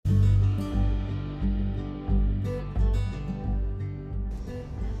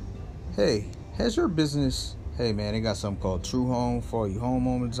Hey, has your business? Hey man, they got something called True Home for all you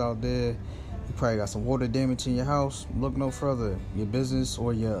homeowners out there. You probably got some water damage in your house. Look no further. Your business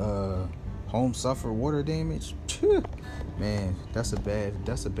or your home suffer water damage. Man, that's a bad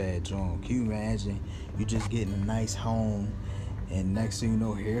joint. Can you imagine you just getting a nice home, and next thing you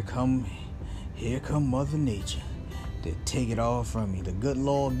know, here come Mother Nature to take it all from you. The good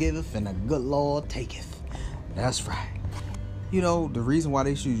Lord giveth, and the good Lord taketh. That's right. The reason why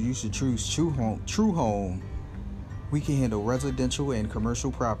you should choose True Home. We can handle residential and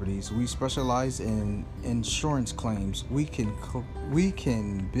commercial properties. We specialize in insurance claims. We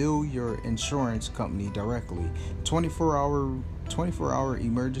can bill your insurance company directly. 24-hour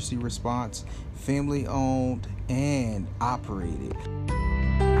emergency response, family owned and operated.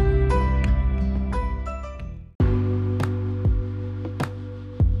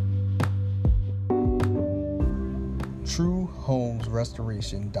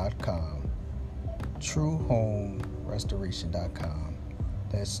 TrueHomesRestoration.com. TrueHomeRestoration.com.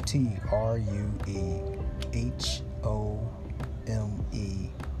 That's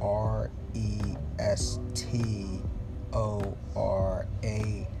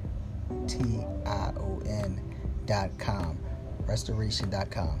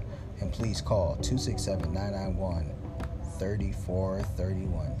Restoration.com. And please call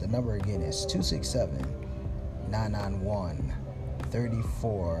 267-991-3431. The number again is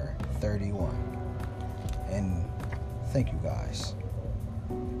 267-991-3431. And thank you guys.